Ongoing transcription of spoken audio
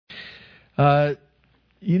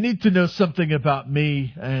You need to know something about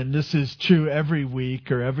me, and this is true every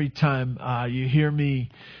week or every time you hear me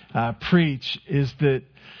preach, is that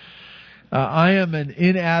I am an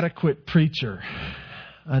inadequate preacher.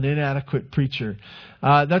 An inadequate preacher.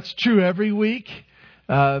 That's true every week,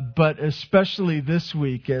 but especially this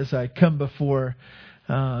week as I come before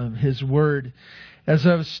His Word. As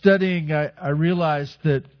I was studying, I realized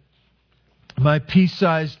that my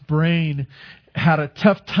pea-sized brain had a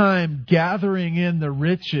tough time gathering in the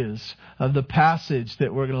riches of the passage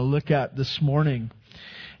that we're going to look at this morning.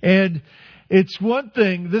 And it's one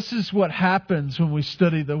thing, this is what happens when we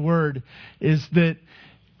study the Word, is that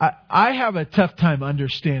I have a tough time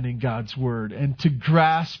understanding God's Word and to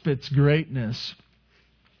grasp its greatness.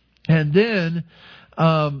 And then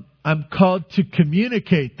I'm called to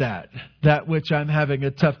communicate that which I'm having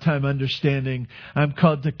a tough time understanding. I'm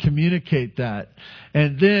called to communicate that.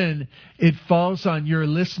 And then it falls on your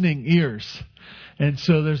listening ears. And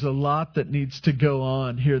so there's a lot that needs to go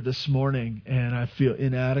on here this morning, and I feel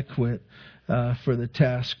inadequate for the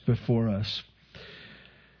task before us.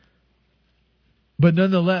 But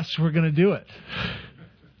nonetheless, we're going to do it.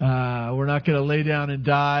 We're not going to lay down and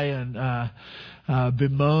die and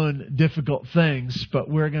bemoan difficult things, but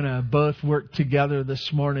we're going to both work together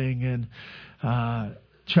this morning and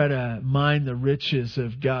try to mine the riches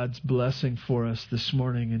of God's blessing for us this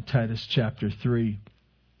morning in Titus chapter 3.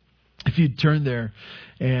 If you'd turn there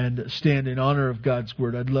and stand in honor of God's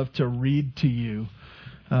Word, I'd love to read to you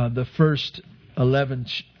the first 11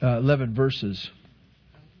 verses.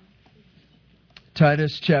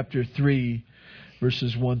 Titus chapter 3,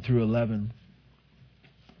 verses 1 through 11.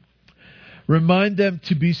 Remind them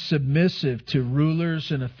to be submissive to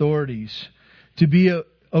rulers and authorities, to be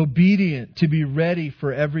obedient, to be ready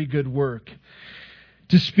for every good work,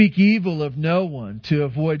 to speak evil of no one, to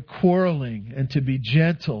avoid quarreling, and to be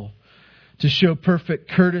gentle, to show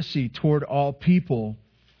perfect courtesy toward all people.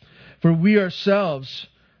 For we ourselves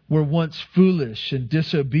were once foolish and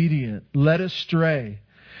disobedient, led astray,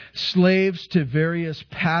 slaves to various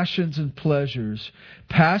passions and pleasures,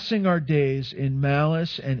 passing our days in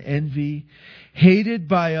malice and envy, hated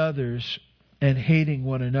by others and hating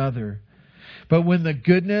one another. But when the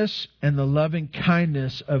goodness and the loving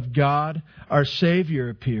kindness of God, our Savior,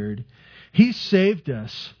 appeared, He saved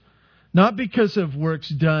us, not because of works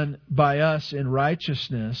done by us in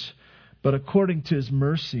righteousness, but according to His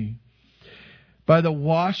mercy, by the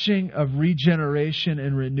washing of regeneration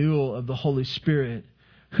and renewal of the Holy Spirit,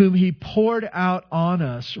 whom He poured out on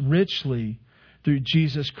us richly through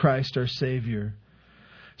Jesus Christ our Savior,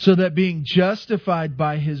 so that being justified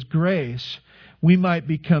by His grace, we might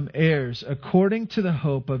become heirs according to the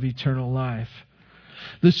hope of eternal life.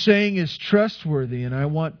 The saying is trustworthy, and I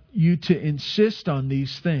want you to insist on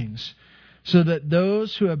these things, so that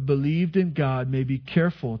those who have believed in God may be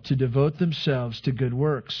careful to devote themselves to good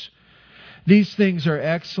works. These things are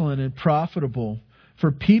excellent and profitable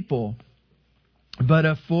for people, but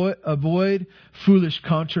avoid foolish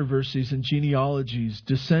controversies and genealogies,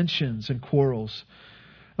 dissensions and quarrels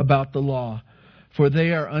about the law, for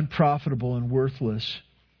they are unprofitable and worthless.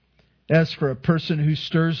 As for a person who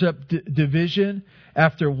stirs up division,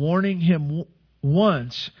 after warning him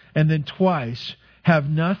once and then twice, have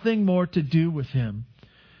nothing more to do with him,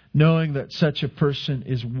 knowing that such a person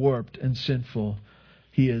is warped and sinful.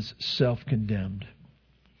 He is self-condemned.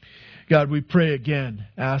 God, we pray again,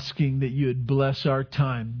 asking that you would bless our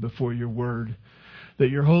time before your word, that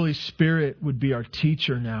your Holy Spirit would be our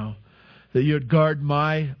teacher now, that you would guard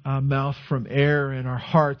my mouth from error and our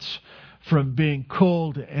hearts from being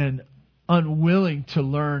cold and unwilling to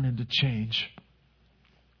learn and to change.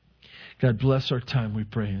 God, bless our time, we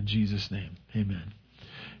pray in Jesus' name. Amen.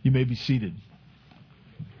 You may be seated.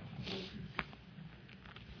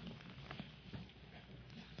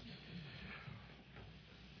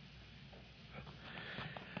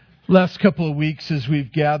 Last couple of weeks as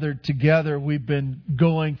we've gathered together, we've been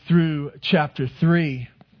going through chapter 3.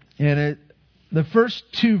 And the first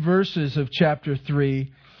two verses of chapter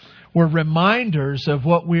 3 were reminders of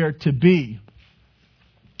what we are to be.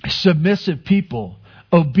 Submissive people,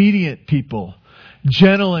 obedient people,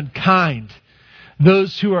 gentle and kind,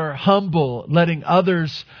 those who are humble, letting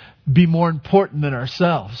others be more important than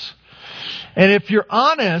ourselves. And if you're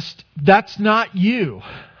honest, that's not you.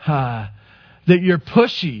 That you're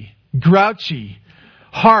pushy, grouchy,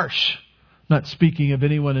 harsh. Not speaking of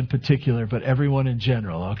anyone in particular, but everyone in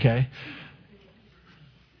general, okay?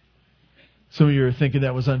 Some of you are thinking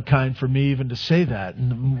that was unkind for me even to say that in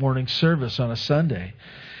the morning service on a Sunday.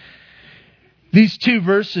 These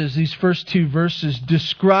first two verses,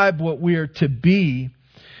 describe what we are to be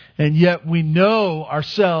And yet we know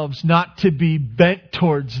ourselves not to be bent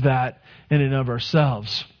towards that in and of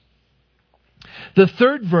ourselves. The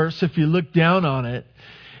third verse, if you look down on it,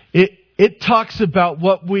 it talks about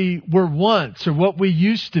what we were once or what we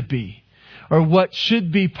used to be, or what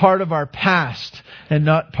should be part of our past and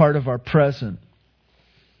not part of our present.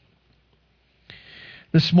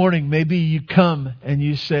 This morning, maybe you come and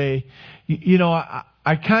you say,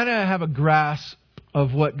 I kind of have a grasp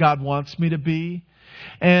of what God wants me to be,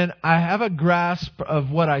 and I have a grasp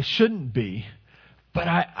of what I shouldn't be, but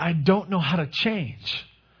I don't know how to change.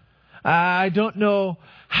 I don't know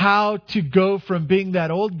how to go from being that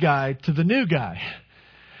old guy to the new guy.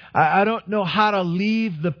 I don't know how to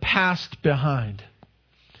leave the past behind.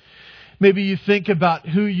 Maybe you think about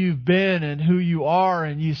who you've been and who you are,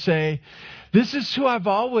 and you say, this is who I've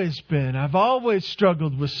always been. I've always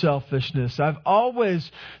struggled with selfishness. I've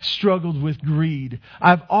always struggled with greed.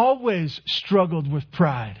 I've always struggled with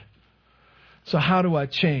pride. So how do I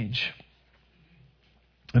change?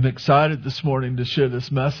 I'm excited this morning to share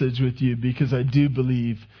this message with you because I do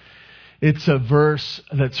believe it's a verse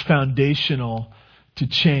that's foundational to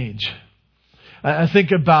change. I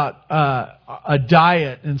think about a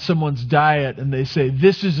diet and someone's diet, and they say,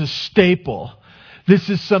 this is a staple. This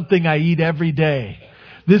is something I eat every day.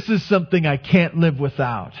 This is something I can't live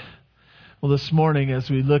without. Well, this morning, as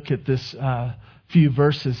we look at this few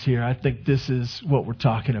verses here, I think this is what we're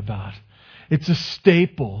talking about. It's a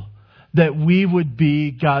staple that we would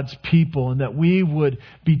be God's people and that we would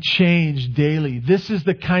be changed daily. This is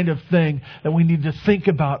the kind of thing that we need to think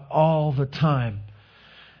about all the time.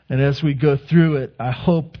 And as we go through it, I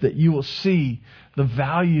hope that you will see the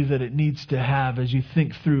value that it needs to have as you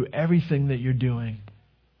think through everything that you're doing.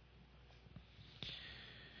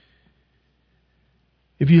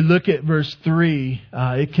 If you look at verse 3,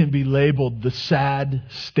 it can be labeled the sad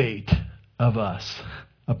state of us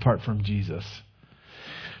apart from Jesus.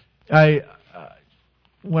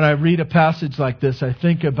 When I read a passage like this, I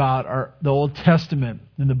think about the Old Testament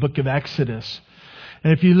in the book of Exodus.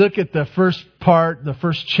 And if you look at the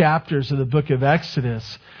first chapters of the book of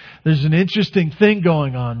Exodus, there's an interesting thing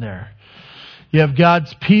going on there. You have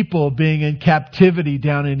God's people being in captivity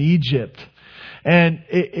down in Egypt. And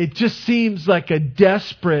it just seems like a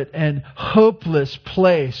desperate and hopeless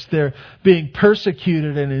place. They're being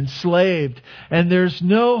persecuted and enslaved. And there's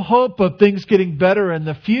no hope of things getting better in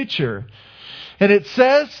the future. And it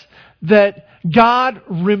says that God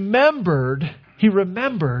remembered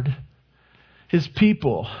His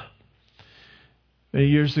people. Many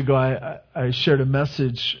years ago, I shared a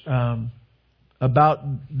message about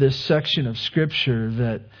this section of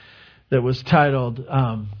Scripture that was titled,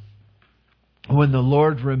 When the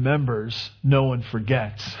Lord Remembers, No One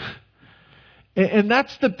Forgets. And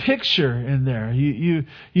that's the picture in there. You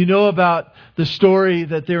know about the story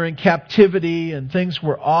that they're in captivity and things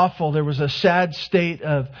were awful. There was a sad state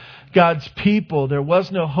of God's people. There was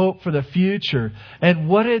no hope for the future. And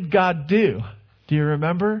what did God do? Do you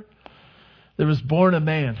remember? There was born a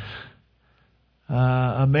man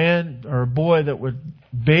or a boy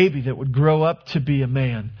baby that would grow up to be a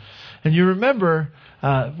man. And you remember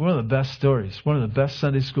one of the best stories, one of the best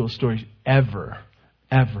Sunday school stories ever,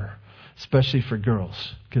 especially for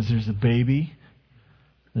girls, because there's a baby,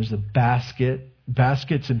 there's a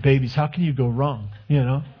baskets and babies. How can you go wrong?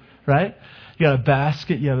 Right? You got a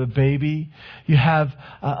basket, you have a baby, you have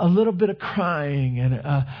a little bit of crying and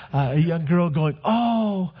a young girl going,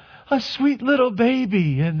 oh, a sweet little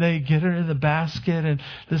baby. And they get her in the basket, and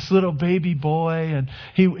this little baby boy, and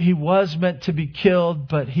he was meant to be killed,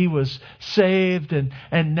 but he was saved, and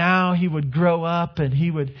now he would grow up, and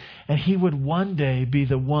he would one day be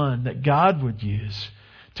the one that God would use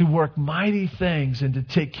to work mighty things and to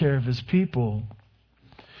take care of His people.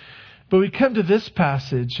 But we come to this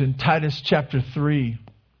passage in Titus chapter 3.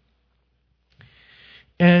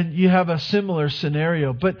 And you have a similar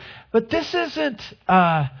scenario. But this isn't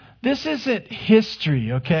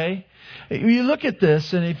history, okay? You look at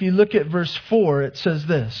this, and if you look at verse 4, it says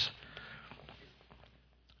this.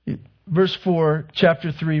 Verse 4,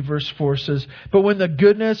 chapter 3, verse 4 says, But when the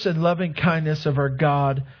goodness and loving kindness of our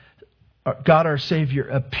God our Savior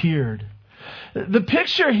appeared. The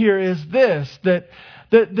picture here is this, that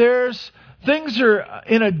things are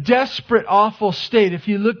in a desperate, awful state. If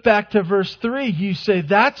you look back to verse 3, you say,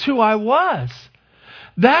 that's who I was.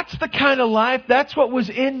 That's the kind of life, that's what was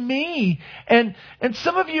in me. And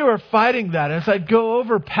some of you are fighting that as I go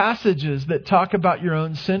over passages that talk about your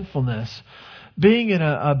own sinfulness. Being in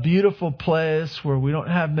a beautiful place where we don't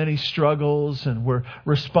have many struggles and we're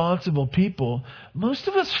responsible people, most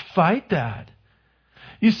of us fight that.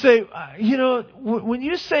 You say, when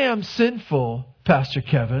you say I'm sinful, Pastor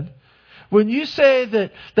Kevin, when you say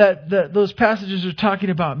that those passages are talking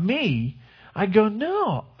about me, I go,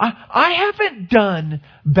 no, I haven't done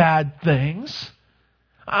bad things.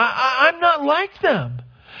 I'm not like them.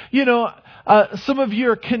 Some of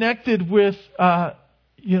you are connected with, our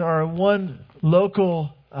one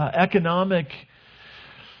local economic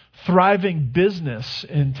thriving business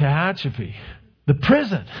in Tehachapi, the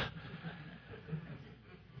prison.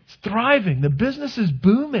 It's thriving. The business is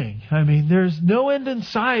booming. I mean, there's no end in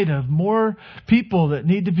sight of more people that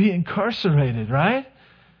need to be incarcerated, right?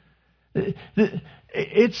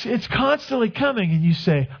 It's constantly coming, and you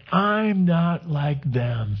say, I'm not like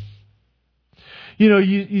them.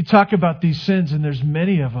 You talk about these sins, and there's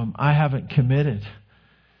many of them I haven't committed.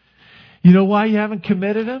 You know why you haven't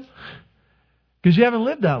committed them? Because you haven't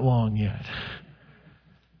lived that long yet.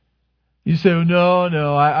 You say,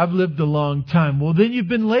 no, I've lived a long time. Well, then you've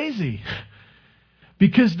been lazy.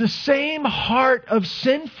 Because the same heart of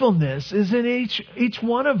sinfulness is in each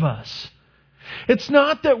one of us. It's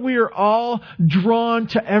not that we are all drawn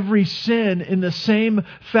to every sin in the same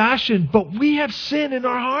fashion, but we have sin in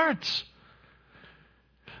our hearts.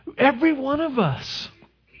 Every one of us.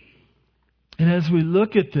 And as we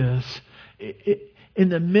look at this, in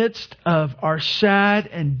the midst of our sad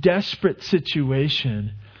and desperate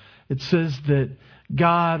situation, it says that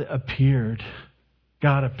God appeared.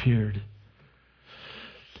 God appeared.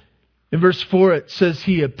 In verse 4, it says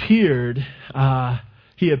He appeared.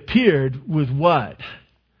 He appeared with what?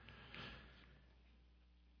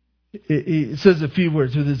 It says a few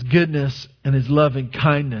words. With His goodness and His loving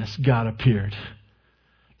kindness, God appeared.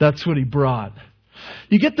 That's what He brought.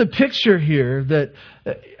 You get the picture here that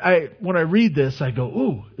when I read this, I go,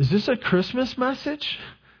 ooh, is this a Christmas message?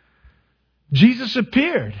 Jesus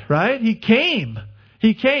appeared, right? He came.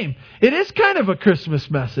 He came. It is kind of a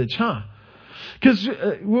Christmas message, huh? Because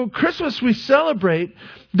Christmas, we celebrate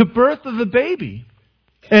the birth of the baby.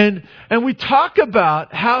 And we talk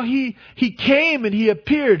about how he came and He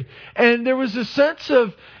appeared. And there was a sense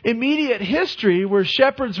of immediate history where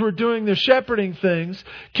shepherds were doing their shepherding things.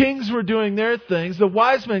 Kings were doing their things. The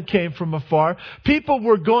wise men came from afar. People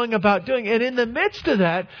were going about doing. And in the midst of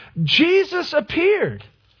that, Jesus appeared.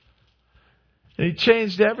 And He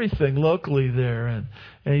changed everything locally there.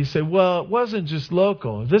 And you say, well, it wasn't just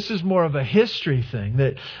local. This is more of a history thing.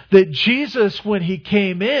 That Jesus, when He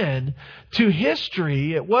came in to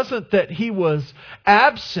history, it wasn't that He was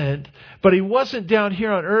absent, but He wasn't down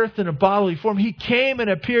here on earth in a bodily form. He came and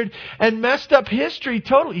appeared and messed up history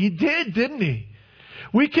totally. He did, didn't He?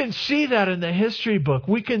 We can see that in the history book.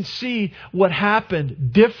 We can see what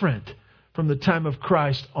happened different from the time of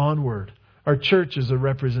Christ onward. Our church is a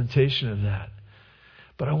representation of that.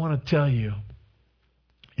 But I want to tell you,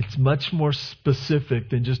 it's much more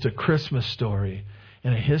specific than just a Christmas story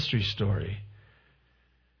and a history story.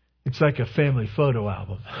 It's like a family photo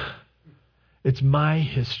album. It's my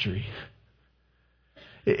history.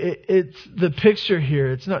 It's the picture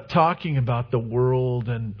here. It's not talking about the world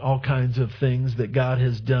and all kinds of things that God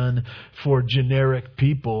has done for generic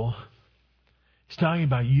people. He's talking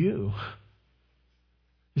about you.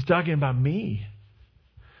 He's talking about me.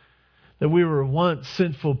 That we were once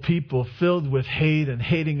sinful people filled with hate and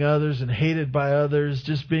hating others and hated by others,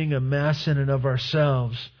 just being a mess in and of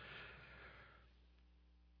ourselves.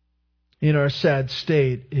 In our sad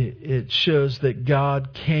state, it shows that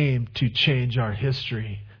God came to change our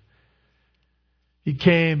history. He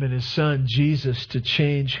came in His Son, Jesus, to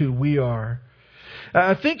change who we are.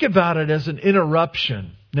 Think about it as an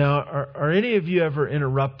interruption. Now, are any of you ever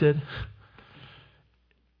interrupted?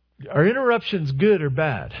 Are interruptions good or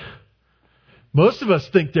bad? Most of us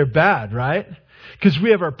think they're bad, right? Because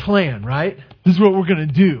we have our plan, right? This is what we're going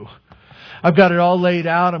to do. I've got it all laid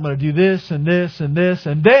out. I'm going to do this and this and this.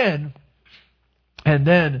 And then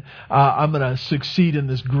I'm going to succeed in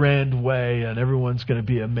this grand way. And everyone's going to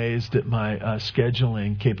be amazed at my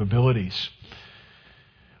scheduling capabilities.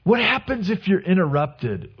 What happens if you're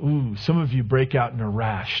interrupted? Ooh, some of you break out in a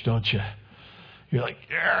rash, don't you? You're like,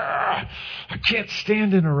 I can't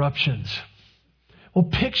stand interruptions. Well,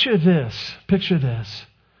 picture this. Picture this.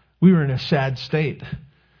 We were in a sad state.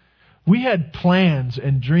 We had plans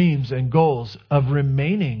and dreams and goals of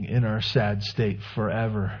remaining in our sad state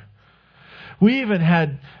forever. We even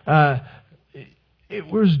had, it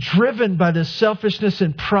was driven by this selfishness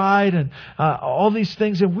and pride and all these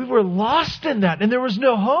things. And we were lost in that. And there was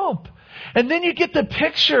no hope. And then you get the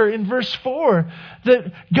picture in verse 4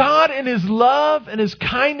 that God in His love and His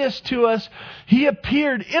kindness to us, He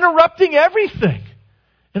appeared interrupting everything.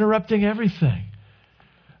 Interrupting everything.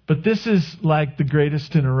 But this is like the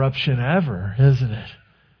greatest interruption ever, isn't it?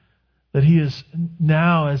 That He is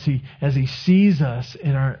now, as He sees us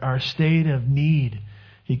in our state of need,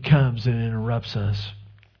 He comes and interrupts us.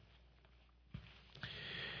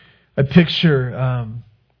 I picture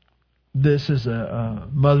this as a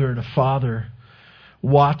mother and a father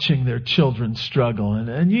watching their children struggle.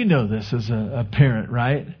 And you know this as a parent,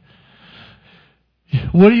 right?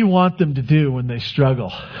 What do you want them to do when they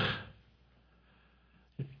struggle?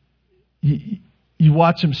 You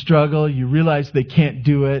watch them struggle, you realize they can't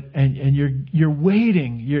do it, and you're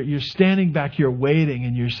waiting. You're standing back, you're waiting,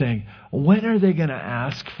 and you're saying, when are they going to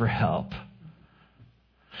ask for help?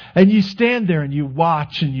 And you stand there and you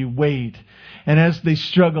watch and you wait. And as they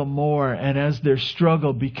struggle more, and as their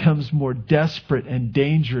struggle becomes more desperate and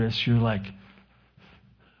dangerous, you're like,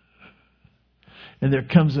 and there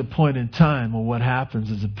comes a point in time where what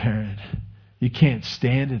happens as a parent, you can't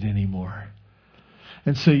stand it anymore.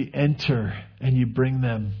 And so you enter and you bring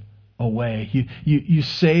them away. You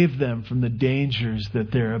save them from the dangers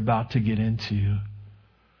that they're about to get into.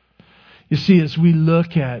 You see, as we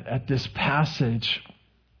look at this passage,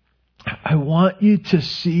 I want you to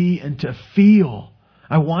see and to feel.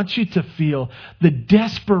 I want you to feel the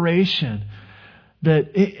desperation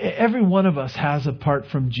that every one of us has apart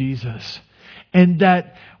from Jesus. And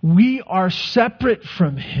that we are separate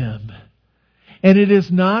from Him. And it is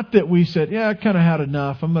not that we said, yeah, I kind of had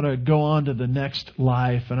enough. I'm going to go on to the next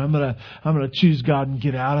life. And I'm going to choose God and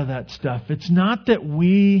get out of that stuff. It's not that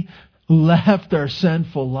we left our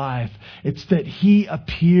sinful life. It's that He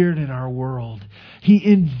appeared in our world. He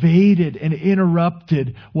invaded and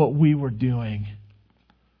interrupted what we were doing.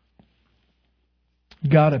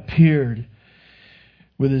 God appeared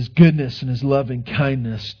with His goodness and His loving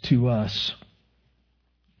kindness to us.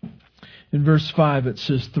 In verse 5, it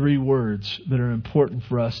says 3 words that are important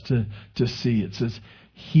for us to see. It says,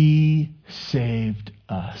 He saved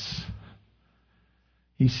us.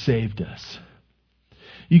 He saved us.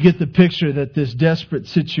 You get the picture that this desperate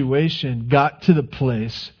situation got to the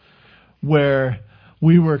place where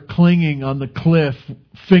we were clinging on the cliff,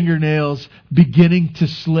 fingernails beginning to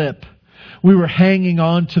slip. We were hanging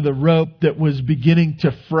on to the rope that was beginning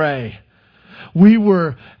to fray. We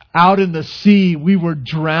were out in the sea, we were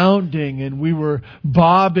drowning and we were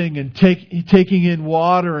bobbing and taking in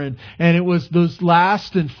water, and it was those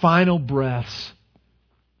last and final breaths.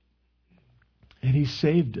 And He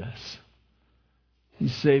saved us. He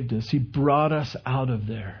saved us. He brought us out of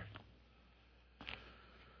there.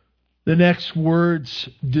 The next words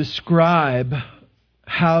describe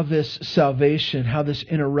how this salvation, how this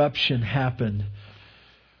interruption happened.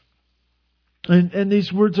 And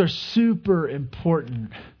these words are super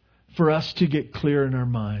important for us to get clear in our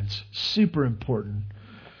minds. Super important.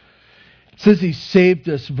 It says He saved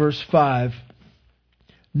us, verse 5,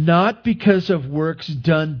 not because of works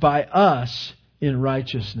done by us in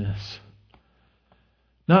righteousness.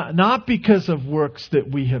 Not because of works that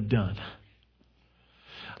we have done.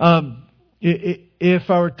 If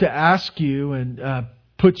I were to ask you and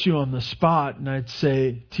put you on the spot and I'd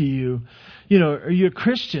say to you, are you a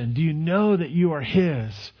Christian? Do you know that you are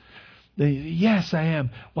His? Yes, I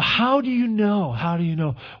am. Well, how do you know? How do you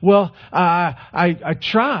know? Well, I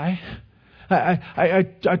try.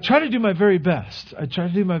 I try to do my very best. I try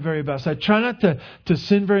not to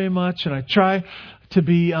sin very much, and I try to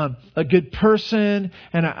be a good person,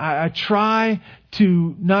 and I try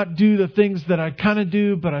to not do the things that I kind of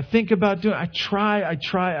do, but I think about doing. I try.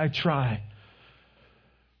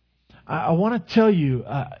 I want to tell you,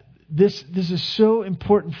 this is so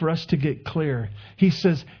important for us to get clear. He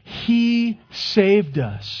says, He saved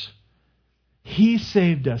us. He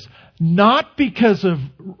saved us. Not because of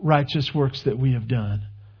righteous works that we have done.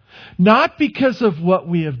 Not because of what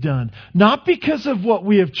we have done. Not because of what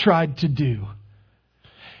we have tried to do.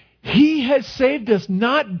 He has saved us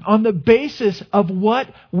not on the basis of what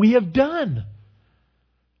we have done.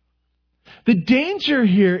 The danger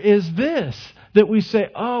here is this, that we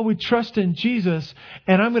say, oh, we trust in Jesus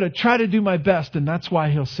and I'm going to try to do my best and that's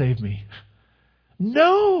why He'll save me.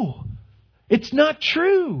 No, it's not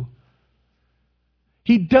true.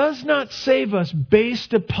 He does not save us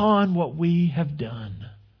based upon what we have done,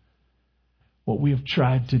 what we have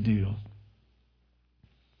tried to do.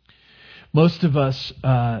 Most of us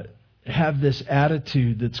have this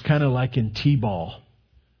attitude that's kind of like in T-ball.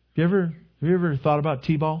 Have you ever thought about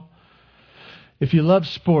T-ball? If you love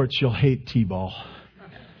sports, you'll hate T-ball.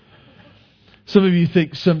 Some of you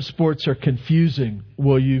think some sports are confusing.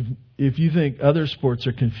 Well, if you think other sports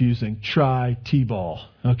are confusing, try T-ball,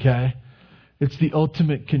 okay? It's the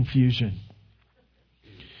ultimate confusion.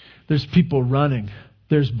 There's people running.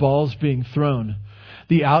 There's balls being thrown.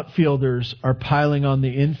 The outfielders are piling on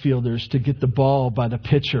the infielders to get the ball by the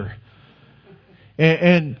pitcher.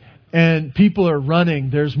 And people are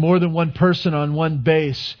running. There's more than one person on one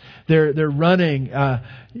base. They're running.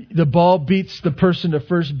 The ball beats the person to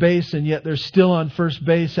first base, and yet they're still on first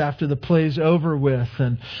base after the play's over with.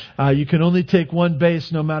 And you can only take one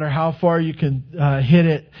base no matter how far you can hit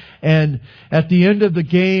it. And at the end of the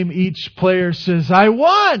game, each player says, "I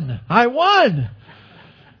won! I won!"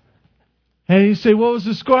 And you say, "What was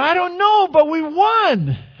the score?" "I don't know, but we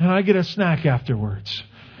won." And I get a snack afterwards.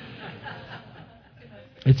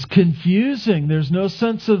 It's confusing. There's no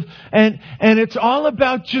sense of, and it's all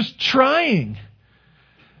about just trying.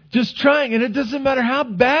 Just trying. And it doesn't matter how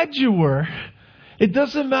bad you were. It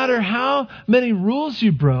doesn't matter how many rules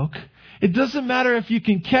you broke. It doesn't matter if you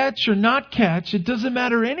can catch or not catch. It doesn't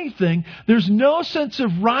matter anything. There's no sense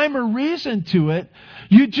of rhyme or reason to it.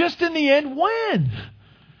 You just in the end win.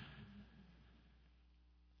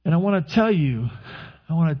 And I want to tell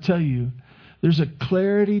you, there's a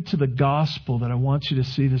clarity to the gospel that I want you to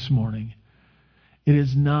see this morning. It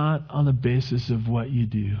is not on the basis of what you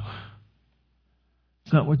do.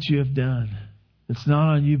 It's not what you have done. It's not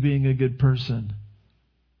on you being a good person.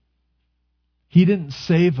 He didn't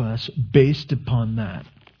save us based upon that.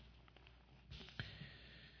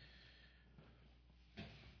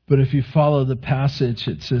 But if you follow the passage,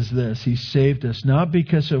 it says this: He saved us not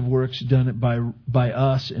because of works done by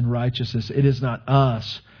us in righteousness. It is not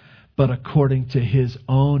us, but according to His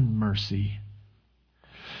own mercy.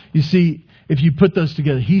 You see, if you put those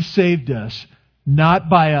together, He saved us not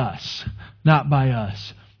by us,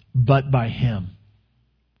 but by Him.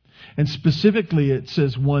 And specifically it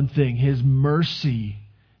says one thing: His mercy.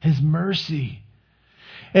 His mercy.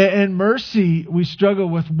 And mercy, we struggle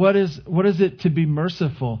with what is it to be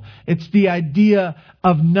merciful? It's the idea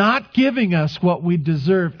of not giving us what we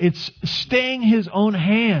deserve. It's staying His own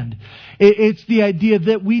hand. It's the idea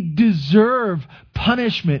that we deserve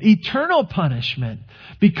punishment, eternal punishment,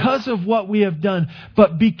 because of what we have done.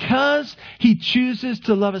 But because He chooses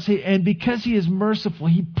to love us and because He is merciful,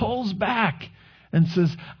 He pulls back and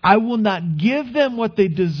says, I will not give them what they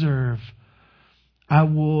deserve. I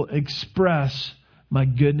will express my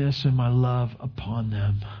goodness and my love upon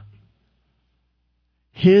them.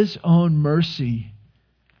 His own mercy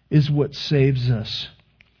is what saves us.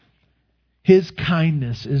 His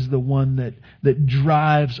kindness is the one that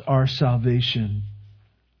drives our salvation.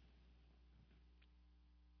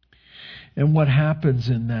 And what happens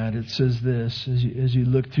in that? It says this, as you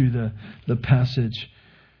look through the passage.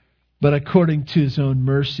 But according to His own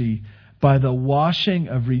mercy, by the washing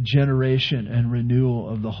of regeneration and renewal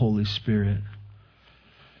of the Holy Spirit.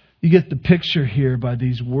 You get the picture here by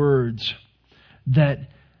these words that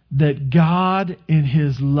God in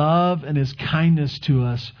His love and His kindness to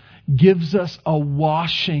us gives us a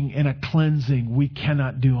washing and a cleansing we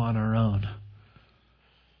cannot do on our own.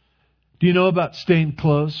 Do you know about stained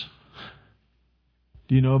clothes?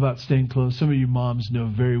 Do you know about stained clothes? Some of you moms know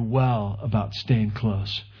very well about stained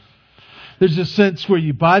clothes. There's a sense where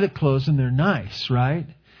you buy the clothes and they're nice, right?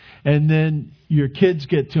 And then your kids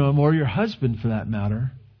get to them, or your husband for that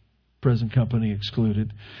matter, present company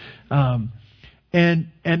excluded. And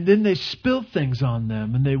then they spill things on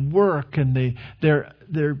them, and they work, and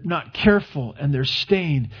they're not careful, and they're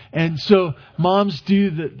stained. And so moms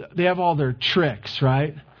they have all their tricks,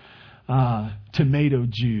 right? Tomato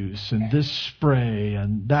juice and this spray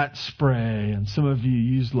and that spray, and some of you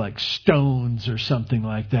use like stones or something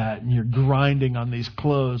like that, and you're grinding on these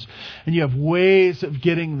clothes, and you have ways of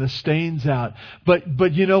getting the stains out.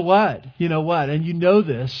 But you know what? And you know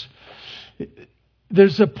this.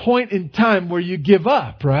 There's a point in time where you give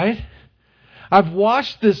up, right? I've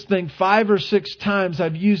washed this thing 5 or 6 times.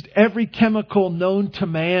 I've used every chemical known to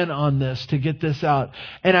man on this to get this out,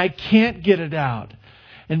 and I can't get it out.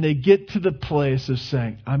 And they get to the place of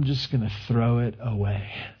saying, I'm just going to throw it away.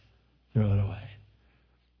 Throw it away.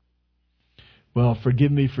 Well,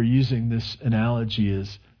 forgive me for using this analogy,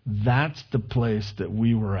 that's the place that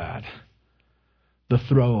we were at. The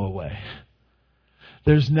throwaway.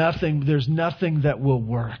 There's nothing that will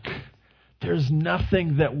work. There's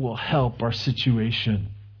nothing that will help our situation.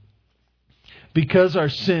 Because our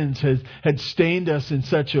sins had stained us in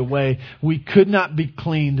such a way, we could not be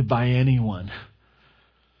cleaned by anyone.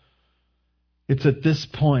 It's at this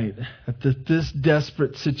point, at this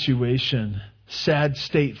desperate situation, sad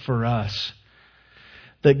state for us,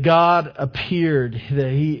 that God appeared,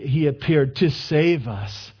 that He appeared to save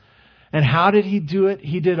us. And how did He do it?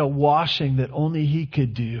 He did a washing that only He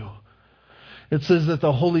could do. It says that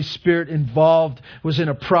the Holy Spirit involved was in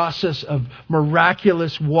a process of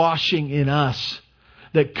miraculous washing in us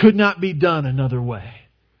that could not be done another way.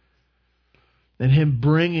 And Him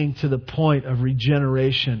bringing to the point of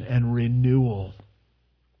regeneration and renewal.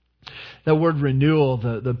 that word renewal,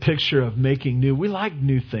 the picture of making new. We like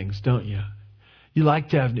new things, don't you? You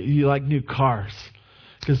like new cars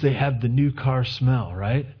because they have the new car smell,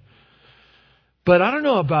 right? But I don't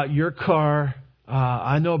know about your car.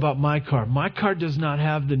 I know about my car. My car does not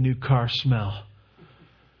have the new car smell.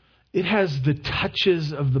 It has the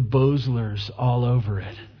touches of the Boslers all over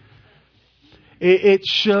it. It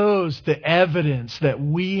shows the evidence that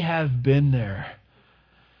we have been there.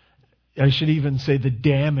 I should even say the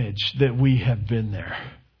damage that we have been there.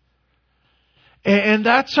 And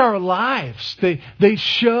that's our lives. They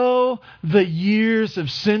show the years of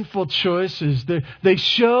sinful choices. They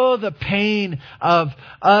show the pain of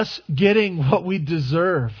us getting what we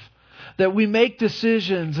deserve. That we make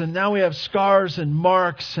decisions and now we have scars and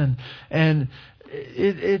marks and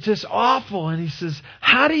it's just awful. And he says,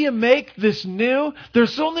 how do you make this new?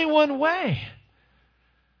 There's only one way.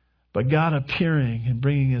 But God appearing and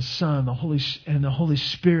bringing His Son, the Holy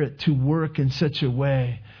Spirit to work in such a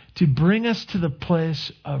way to bring us to the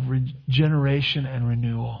place of regeneration and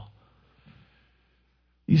renewal.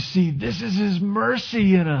 You see, this is His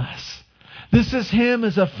mercy in us. This is Him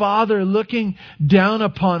as a Father looking down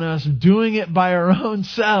upon us, doing it by our own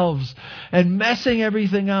selves and messing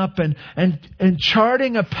everything up and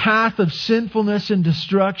charting a path of sinfulness and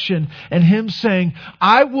destruction. And Him saying,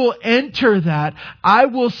 I will enter that. I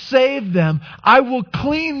will save them. I will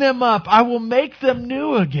clean them up. I will make them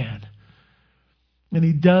new again. And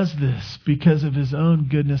He does this because of His own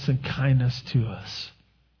goodness and kindness to us.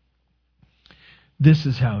 This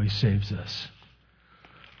is how He saves us.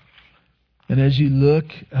 And as you look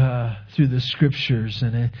through the Scriptures,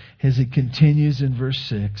 and as He continues in verse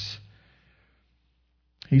 6,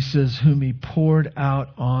 He says, whom He poured out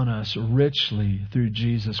on us richly through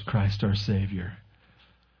Jesus Christ our Savior.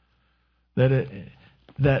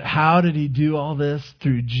 That how did He do all this?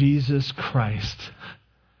 Through Jesus Christ.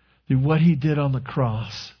 Through what He did on the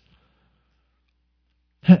cross.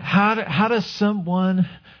 How does someone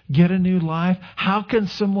get a new life? How can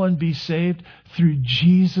someone be saved? Through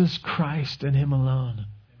Jesus Christ and Him alone.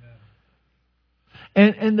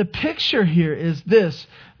 And the picture here is this.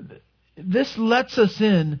 This lets us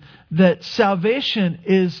in that salvation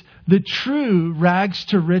is the true rags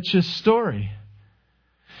to riches story.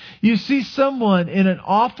 You see someone in an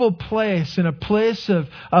awful place, in a place of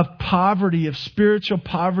poverty, of spiritual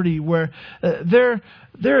poverty, where they're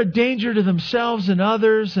a danger to themselves and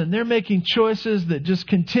others, and they're making choices that just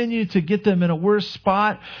continue to get them in a worse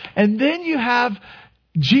spot. And then you have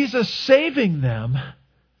Jesus saving them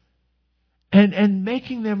and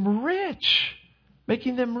making them rich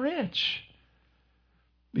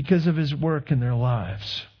because of His work in their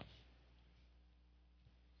lives.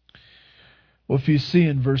 Well, if you see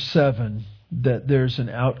in verse 7 that there's an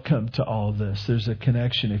outcome to all this, there's a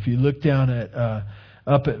connection. If you look down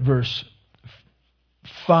up at verse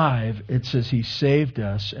 5, it says He saved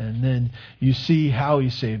us, and then you see how He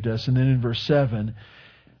saved us. And then in verse 7,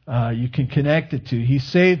 you can connect it to He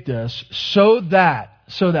saved us so that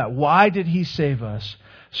why did He save us?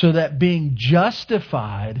 So that being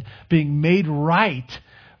justified, being made right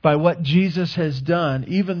by what Jesus has done,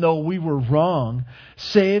 even though we were wrong,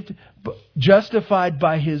 saved, justified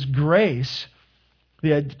by His grace.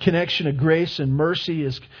 The connection of grace and mercy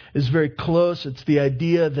is very close. It's the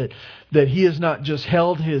idea that He has not just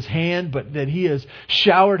held His hand, but that He has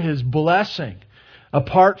showered His blessing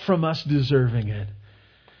apart from us deserving it.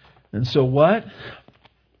 And so what?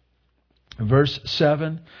 Verse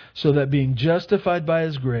 7, so that being justified by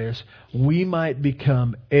His grace, we might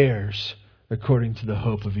become heirs according to the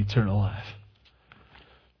hope of eternal life.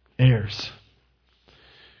 Heirs.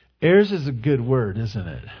 Heirs is a good word, isn't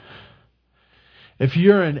it? If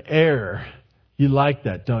you're an heir, you like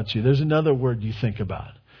that, don't you? There's another word you think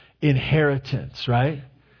about. Inheritance, right?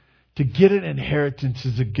 To get an inheritance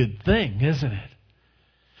is a good thing, isn't it?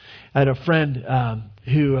 I had a friend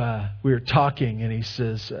who we were talking, and he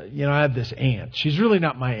says, I have this aunt. She's really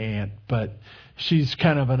not my aunt, but she's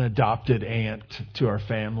kind of an adopted aunt to our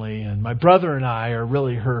family. And my brother and I are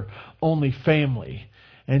really her only family.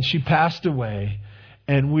 And she passed away,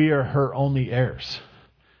 and we are her only heirs.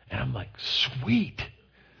 And I'm like, sweet.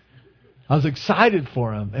 I was excited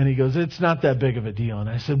for him. And he goes, it's not that big of a deal. And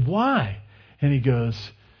I said, why? And he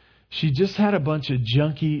goes, she just had a bunch of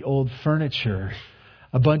junky old furniture,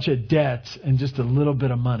 a bunch of debts, and just a little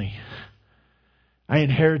bit of money. I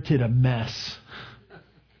inherited a mess.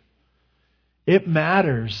 It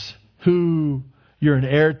matters who you're an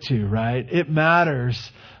heir to, right? It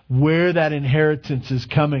matters where that inheritance is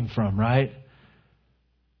coming from, right?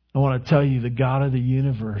 I want to tell you, the God of the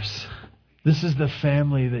universe, this is the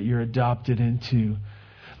family that you're adopted into.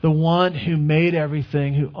 the one who made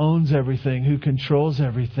everything, who owns everything, who controls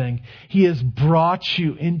everything. He has brought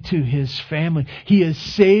you into His family. He has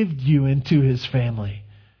saved you into His family.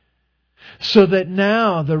 So that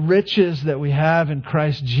now the riches that we have in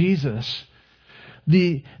Christ Jesus,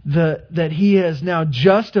 that He has now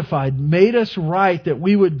justified, made us right, that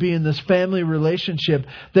we would be in this family relationship,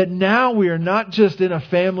 that now we are not just in a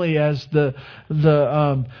family as the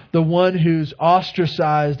one who's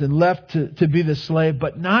ostracized and left to be the slave,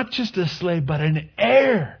 but not just a slave, but an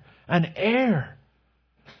heir.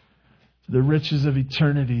 The riches of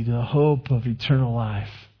eternity, the hope of eternal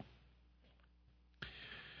life.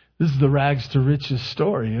 This is the rags to riches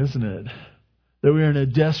story, isn't it? That we are in a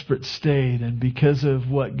desperate state, and because of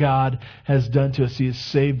what God has done to us, He has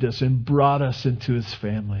saved us and brought us into His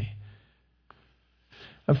family.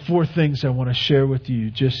 I have 4 things I want to share with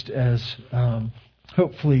you, just as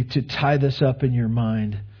hopefully to tie this up in your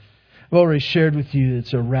mind. I've already shared with you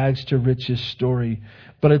it's a rags to riches story,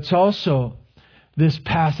 but it's also, this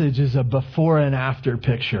passage is a before and after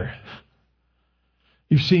picture.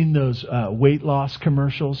 You've seen those weight loss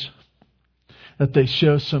commercials that they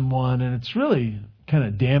show someone, and it's really kind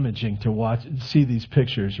of damaging to watch and see these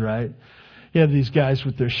pictures, right? You have these guys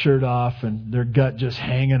with their shirt off and their gut just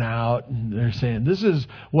hanging out, and they're saying, "This is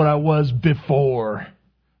what I was before.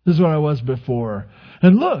 This is what I was before."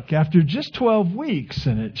 And look, after just 12 weeks,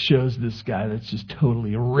 and it shows this guy that's just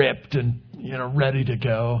totally ripped and ready to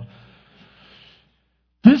go.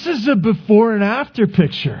 This is a before and after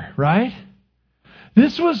picture, right?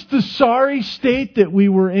 This was the sorry state that we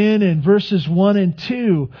were in verses 1 and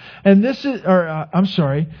 2. And this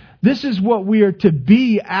is what we are to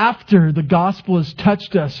be after the gospel has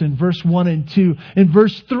touched us in verse 1 and 2. In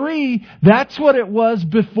verse 3, that's what it was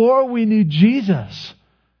before we knew Jesus.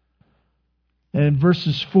 And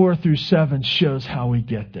verses 4 through 7 shows how we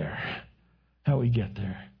get there. How we get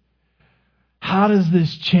there. How does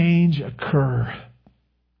this change occur?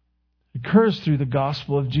 It occurs through the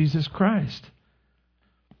gospel of Jesus Christ.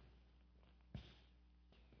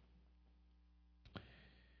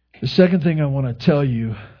 The second thing I want to tell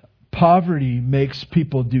you, poverty makes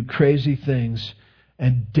people do crazy things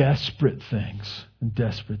and desperate things.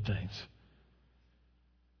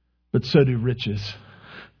 But so do riches,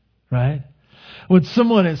 right? When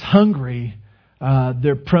someone is hungry,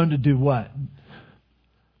 they're prone to do what?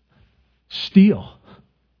 Steal.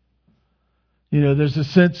 There's a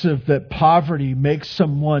sense of that poverty makes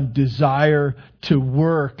someone desire to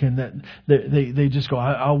work, and that they just go,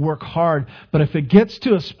 I'll work hard. But if it gets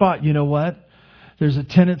to a spot, you know what? There's a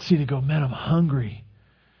tendency to go, man, I'm hungry.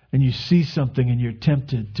 And you see something and you're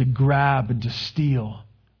tempted to grab and to steal,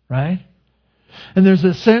 right? And there's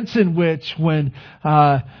a sense in which when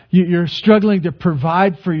you're struggling to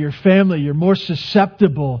provide for your family, you're more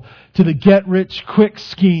susceptible to the get-rich-quick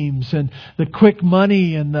schemes and the quick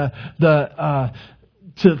money and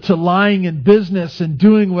to lying in business and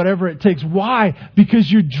doing whatever it takes. Why? Because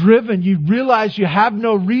you're driven. You realize you have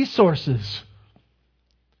no resources.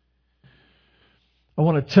 I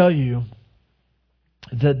want to tell you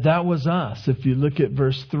that was us. If you look at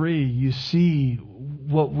verse 3, you see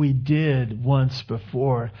what we did once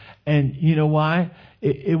before. And you know why?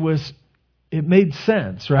 It made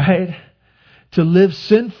sense, right? To live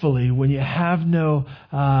sinfully when you have no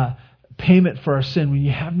payment for our sin, when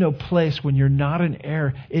you have no place, when you're not an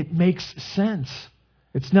heir, it makes sense.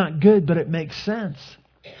 It's not good, but it makes sense.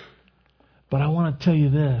 But I want to tell you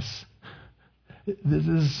this. This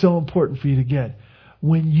is so important for you to get.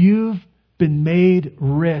 When you've been made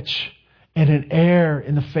rich and an heir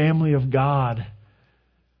in the family of God,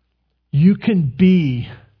 you can be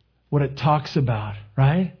what it talks about,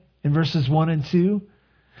 right? In verses 1 and 2.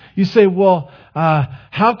 You say, well,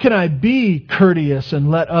 how can I be courteous and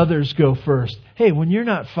let others go first? Hey, when you're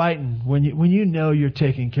not fighting, when you know you're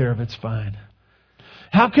taken care of, it's fine.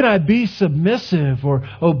 How can I be submissive or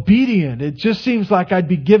obedient? It just seems like I'd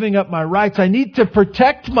be giving up my rights. I need to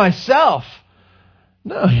protect myself.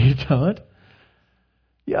 No, you don't.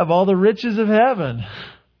 You have all the riches of heaven.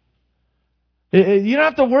 You don't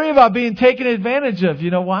have to worry about being taken advantage of. You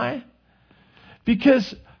know why?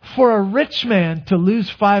 Because for a rich man to lose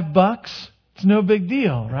 $5, it's no big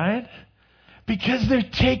deal, right? Because they're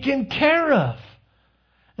taken care of.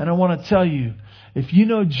 And I want to tell you, if you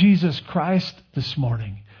know Jesus Christ this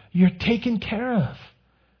morning, you're taken care of.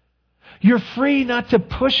 You're free not to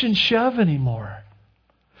push and shove anymore.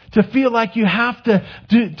 To feel like you have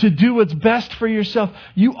to do what's best for yourself.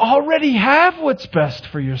 You already have what's best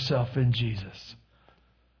for yourself in Jesus.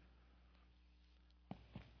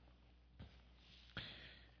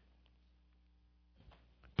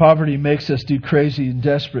 Poverty makes us do crazy and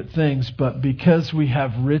desperate things, but because we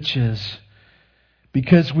have riches,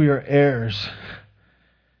 because we are heirs,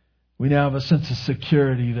 we now have a sense of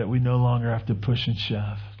security that we no longer have to push and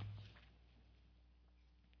shove.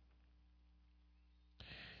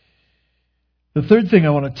 The third thing I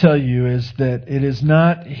want to tell you is that it is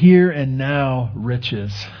not here and now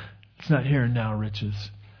riches. It's not here and now riches.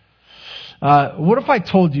 What if I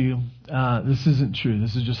told you, this isn't true,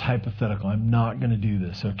 this is just hypothetical, I'm not going to do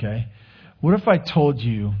this, okay? What if I told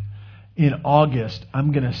you in August,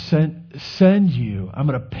 I'm going to send you, I'm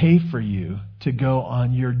going to pay for you to go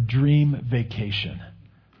on your dream vacation?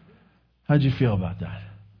 How'd you feel about that?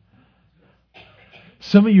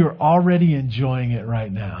 Some of you are already enjoying it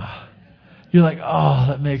right now. You're like, oh,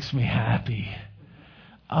 that makes me happy.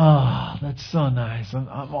 Oh, that's so nice. I'm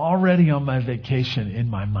already on my vacation in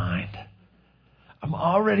my mind. I'm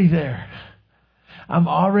already there. I'm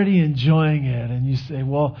already enjoying it. And you say,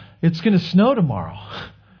 well, it's going to snow tomorrow.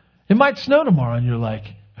 It might snow tomorrow. And you're like,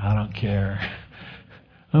 I don't care.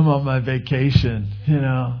 I'm on my vacation.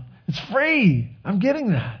 It's free. I'm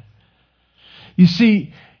getting that. You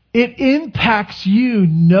see, it impacts you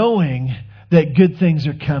knowing that good things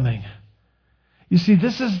are coming. You see,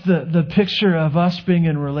 this is the picture of us being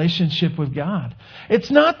in relationship with God.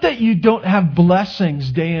 It's not that you don't have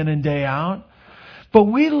blessings day in and day out, but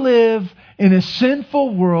we live in a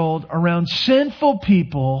sinful world around sinful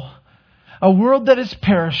people, a world that is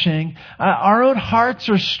perishing. Our own hearts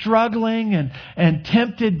are struggling and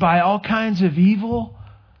tempted by all kinds of evil.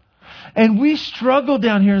 And we struggle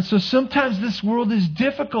down here. And so sometimes this world is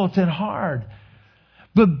difficult and hard.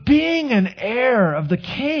 But being an heir of the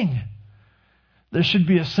King, there should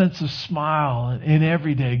be a sense of smile in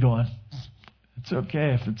every day going, it's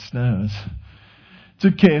okay if it snows.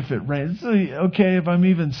 It's okay if it rains. It's okay if I'm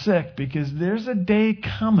even sick, because there's a day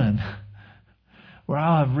coming where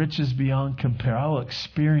I'll have riches beyond compare. I'll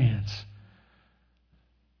experience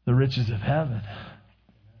the riches of heaven.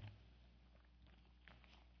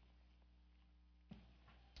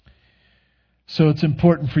 So it's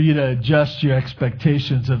important for you to adjust your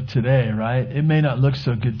expectations of today, right? It may not look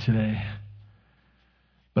so good today.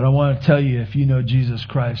 But I want to tell you, if you know Jesus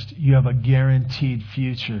Christ, you have a guaranteed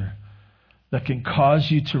future that can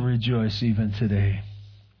cause you to rejoice even today.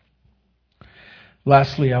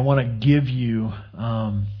 Lastly, I want to give you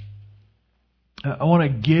an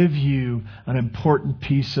important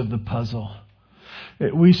piece of the puzzle.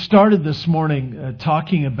 We started this morning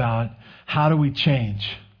talking about how do we change?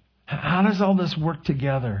 How does all this work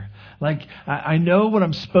together? Like, I know what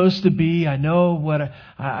I'm supposed to be. I know what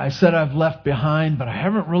I said I've left behind, but I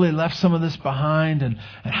haven't really left some of this behind. And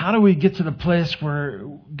how do we get to the place where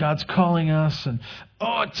God's calling us? And,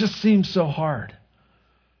 it just seems so hard.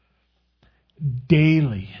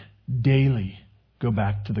 Daily, go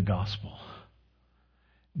back to the gospel.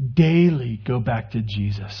 Daily, go back to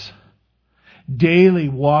Jesus. Daily,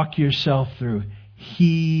 walk yourself through.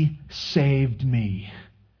 He saved me.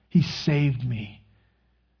 He saved me.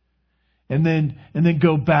 And then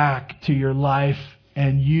go back to your life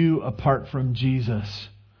and you apart from Jesus.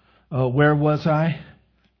 Where was I?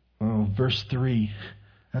 Verse 3.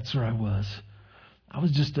 That's where I was. I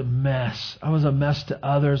was just a mess. I was a mess to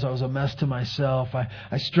others. I was a mess to myself.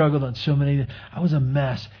 I struggled on so many. I was a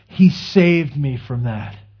mess. He saved me from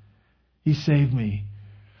that. He saved me.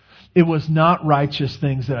 It was not righteous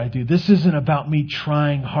things that I do. This isn't about me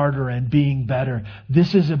trying harder and being better.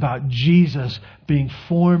 This is about Jesus being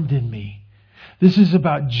formed in me. This is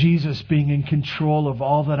about Jesus being in control of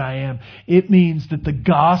all that I am. It means that the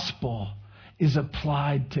gospel is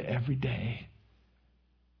applied to every day.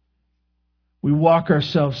 We walk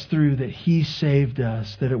ourselves through that He saved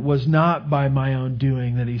us, that it was not by my own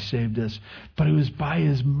doing that He saved us, but it was by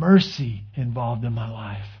His mercy involved in my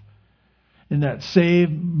life. And that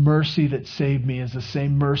same mercy that saved me is the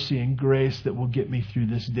same mercy and grace that will get me through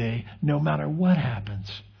this day, no matter what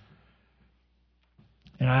happens.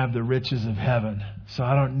 And I have the riches of heaven, so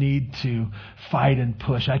I don't need to fight and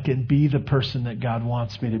push. I can be the person that God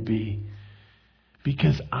wants me to be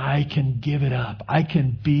because I can give it up. I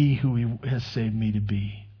can be who He has saved me to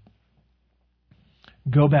be.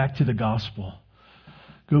 Go back to the gospel.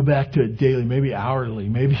 Go back to it daily, maybe hourly,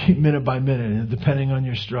 maybe minute by minute, depending on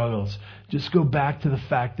your struggles. Just go back to the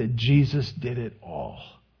fact that Jesus did it all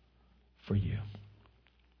for you.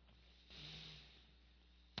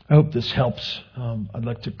 I hope this helps. I'd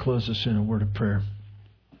like to close this in a word of prayer.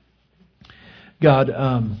 God,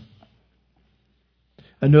 I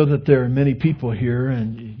know that there are many people here,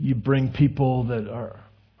 and you bring people that are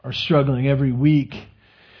struggling every week.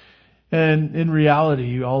 And in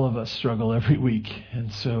reality, all of us struggle every week.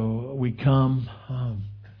 And so we come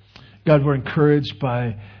God, we're encouraged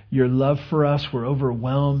by your love for us. We're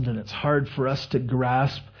overwhelmed, and it's hard for us to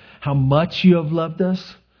grasp how much you have loved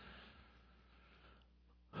us.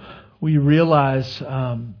 We realize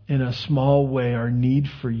in a small way our need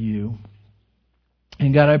for you.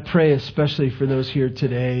 And God, I pray especially for those here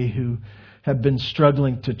today who have been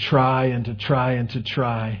struggling to try and to try and to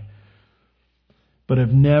try, but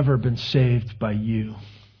have never been saved by you.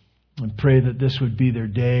 I pray that this would be their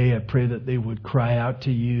day. I pray that they would cry out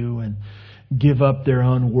to you and give up their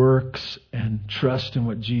own works and trust in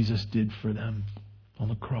what Jesus did for them on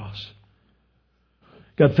the cross.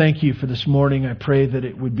 God, thank you for this morning. I pray that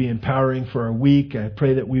it would be empowering for our week. I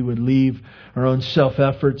pray that we would leave our own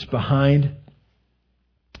self-efforts behind.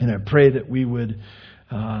 And I pray that we would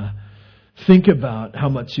think about how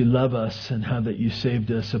much you love us and how that you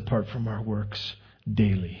saved us apart from our works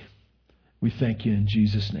daily. We thank you in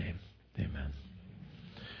Jesus' name. Amen.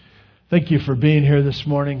 Thank you for being here this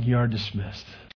morning. You are dismissed.